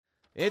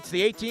It's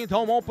the 18th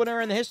home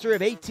opener in the history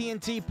of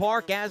AT&T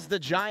Park as the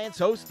Giants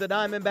host the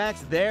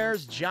Diamondbacks.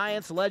 There's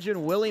Giants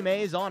legend Willie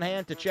Mays on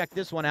hand to check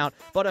this one out.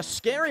 But a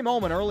scary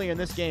moment early in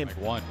this game.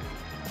 One.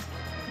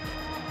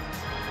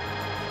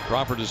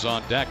 Crawford is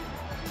on deck.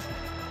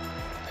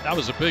 That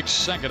was a big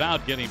second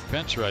out getting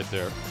pinched right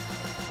there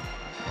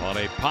on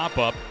a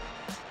pop-up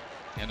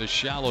in the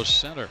shallow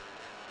center.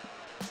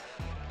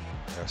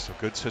 Yeah, some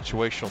good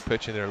situational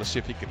pitching there. Let's see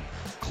if he can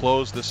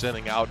close this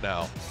inning out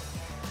now.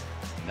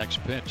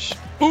 Next pitch.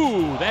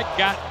 Ooh, that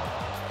got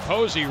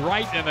Posey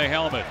right in the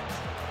helmet.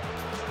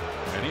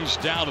 And he's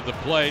down at the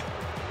plate.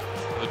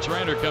 The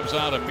trainer comes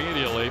out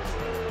immediately.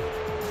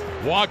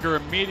 Walker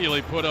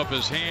immediately put up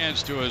his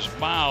hands to his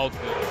mouth.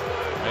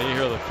 And you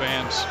hear the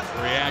fans'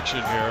 reaction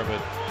here,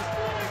 but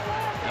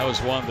that was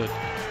one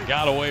that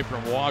got away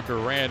from Walker,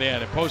 ran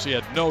in, and Posey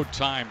had no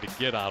time to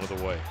get out of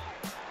the way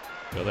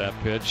for that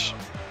pitch.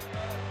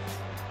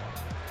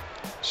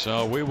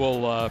 So we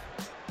will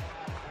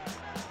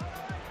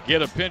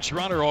get a pinch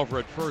runner over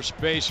at first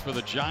base for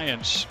the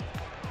Giants,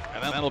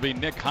 and that'll be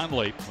Nick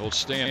Hundley who'll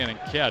stay in and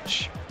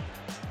catch.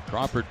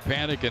 Crawford,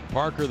 Panic, and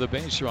Parker the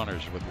base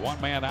runners with one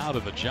man out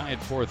in the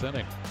Giant fourth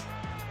inning.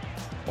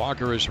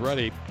 Walker is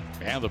ready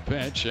and the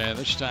pitch, and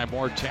this time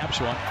Moore taps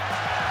one,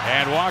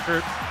 and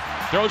Walker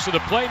throws to the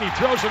plate, and he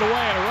throws it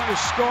away, and a run is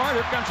scored.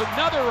 Here comes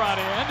another run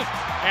in,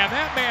 and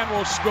that man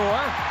will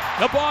score.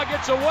 The ball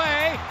gets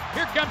away.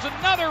 Here comes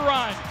another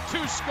run to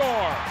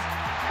score.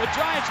 The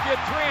Giants get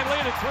 3 and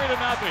lead it 3-0.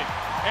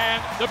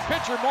 And the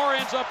pitcher Moore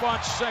ends up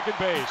on second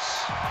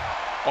base.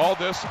 All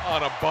this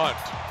on a bunt.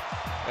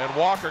 And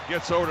Walker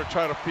gets over to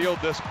try to field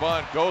this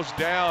bunt, goes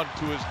down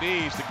to his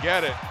knees to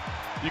get it.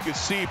 You can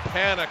see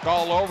Panic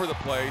all over the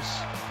place,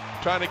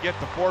 trying to get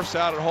the force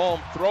out at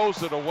home,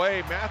 throws it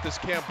away. Mathis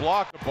can't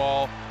block the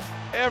ball.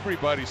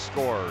 Everybody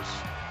scores.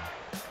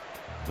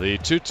 The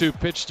 2-2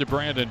 pitch to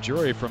Brandon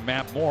Drury from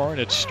Matt Moore, and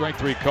it's strike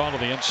 3 call to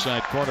the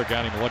inside corner.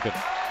 Got him looking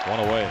one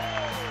away.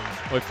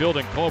 Boy,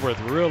 Fielding Colbert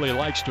really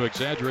likes to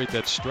exaggerate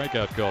that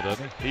strikeout call,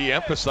 doesn't he? He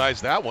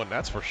emphasized that one,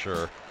 that's for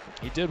sure.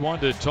 He did one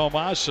to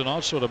Tomas and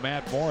also to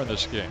Matt Moore in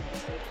this game.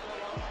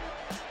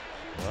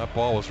 Well, that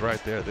ball was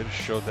right there. They just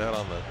showed that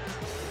on the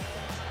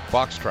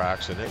box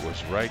tracks, and it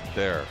was right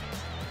there.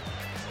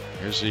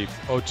 Here's the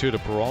 0-2 to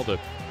Peralta,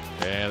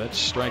 and it's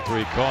strike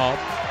 3 call.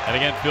 And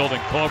again,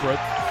 Fielding Colbert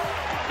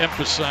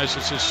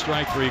emphasizes his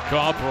strike 3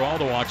 call.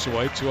 Peralta walks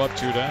away, 2 up,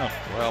 2 down.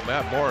 Well,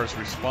 Matt Morris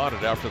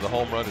responded after the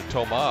home run to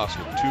Tomas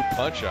with 2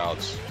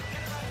 punch-outs.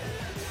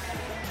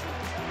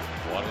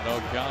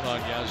 1-0 count on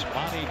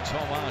Yasmani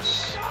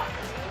Tomas.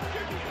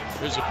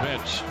 Here's a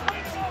pitch.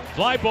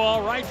 Fly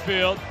ball, right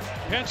field.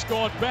 Pence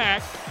going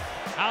back.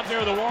 Out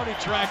near the warning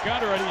track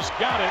under it. He's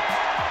got it.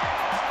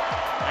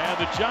 And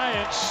the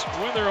Giants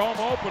win their home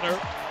opener.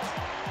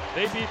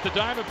 They beat the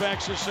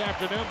Diamondbacks this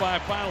afternoon by a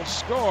final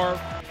score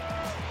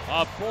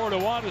of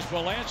 4-1 as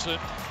Melanson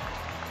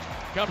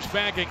comes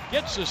back and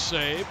gets a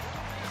save.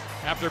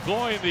 After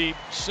blowing the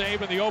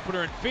save in the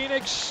opener in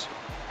Phoenix,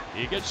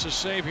 he gets a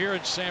save here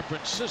in San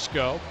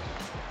Francisco.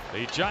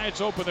 The Giants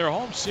open their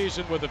home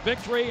season with a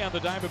victory, and the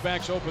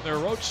Diamondbacks open their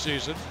road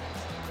season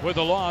with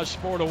a loss.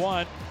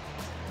 4-1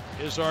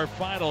 is our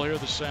final here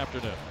this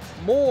afternoon.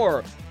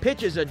 Moore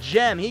pitches a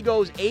gem. He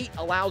goes 8,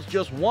 allows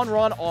just 1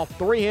 run off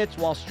 3 hits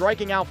while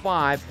striking out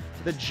 5.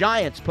 The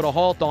Giants put a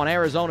halt on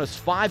Arizona's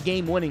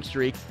 5-game winning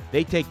streak.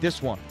 They take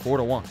this one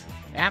 4-1.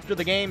 After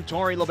the game,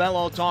 Torey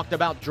Lovullo talked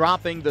about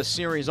dropping the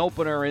series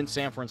opener in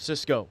San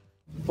Francisco.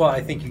 Well, I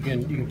think you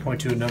can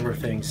point to a number of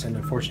things, and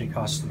unfortunately it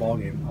cost us the ball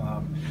game.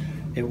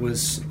 It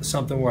was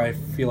something where I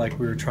feel like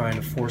we were trying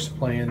to force a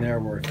play in there,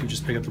 where if you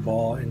just pick up the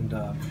ball and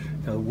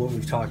what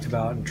we've talked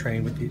about and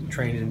train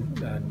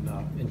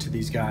into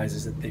these guys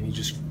is that they need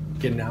just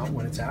getting out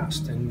when it's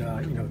asked. And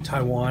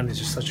Taijuan is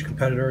just such a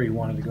competitor. He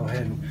wanted to go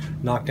ahead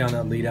and knock down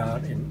that lead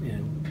out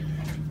and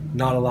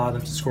not allow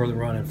them to score the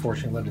run.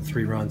 Unfortunately, led to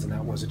 3 runs, and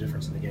that was a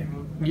difference in the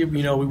game.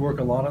 We work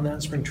a lot on that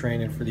in spring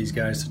training for these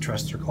guys to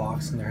trust their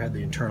clocks, and they had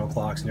the internal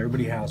clocks, and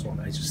everybody has one.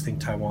 I just think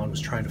Taijuan was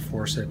trying to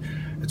force it.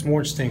 It's more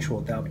instinctual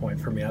at that point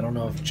for me. I don't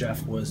know if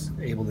Jeff was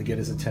able to get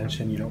his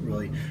attention. You don't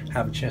really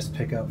have a chance to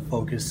pick up,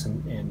 focus,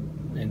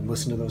 and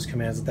listen to those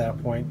commands at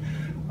that point.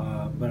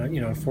 But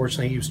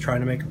unfortunately, he was trying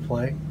to make a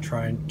play,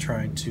 trying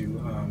to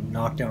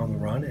knock down the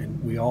run,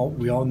 and we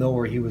all know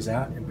where he was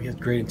at, and we had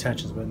great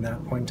intentions. But in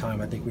that point in time,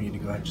 I think we need to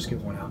go ahead and just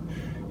get one out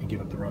and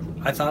give up the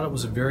run. I thought it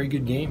was a very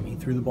good game. He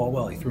threw the ball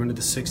well. He threw into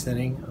the 6th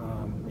inning.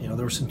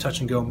 There were some touch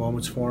and go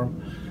moments for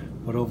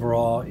him, but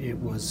overall, it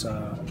was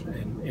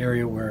an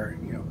area where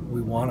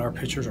we want our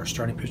pitchers, our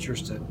starting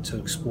pitchers, to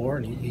explore,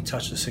 and he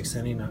touched the 6th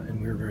inning,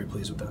 and we were very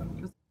pleased with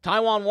that.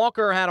 Taijuan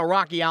Walker had a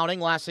rocky outing,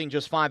 lasting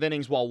just 5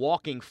 innings while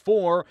walking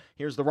 4.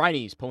 Here's the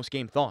righties'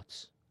 post-game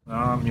thoughts.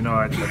 I think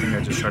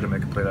I just tried to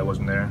make a play that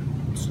wasn't there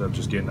instead of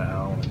just getting the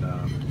out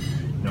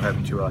and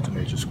having 2 outs and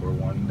maybe just score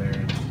 1 there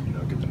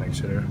and get the next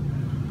hitter.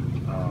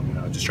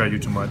 Just try to do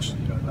too much.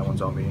 That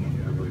one's on me.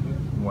 I really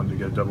wanted to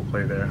get a double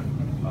play there,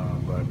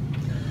 but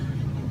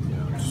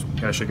just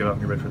gotta shake it up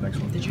and get ready for the next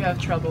one. Did you have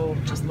trouble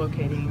just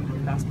locating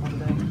your fastball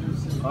today?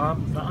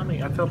 I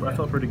mean, I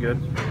felt pretty good.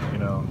 You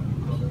know,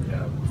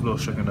 yeah, a little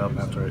shooken up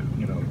after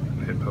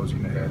hit Posey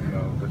in the head. You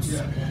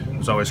know,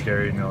 it's always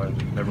scary. You know, I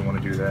never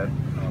want to do that.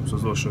 So I was a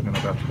little shooken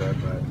up after that,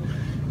 but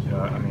you know,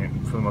 I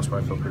mean, for the most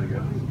part, I felt pretty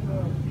good.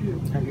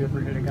 Have you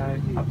ever hit a guy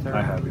up there?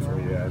 I have before.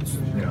 Yeah, it's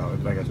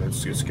like I said,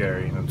 it's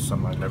scary. You know, it's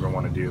something I never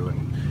want to do,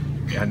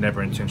 and I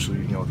never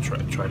intentionally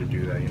try to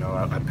do that. You know,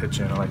 I pitch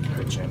in. I like to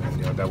pitch in,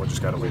 and that one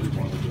just got away from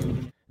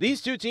me.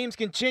 These two teams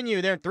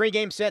continue their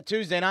three-game set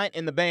Tuesday night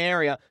in the Bay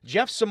Area.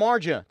 Jeff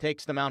Samardzija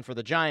takes the mound for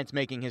the Giants,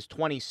 making his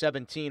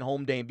 2017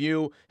 home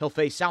debut. He'll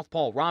face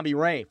southpaw Robbie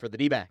Ray for the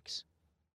D-backs.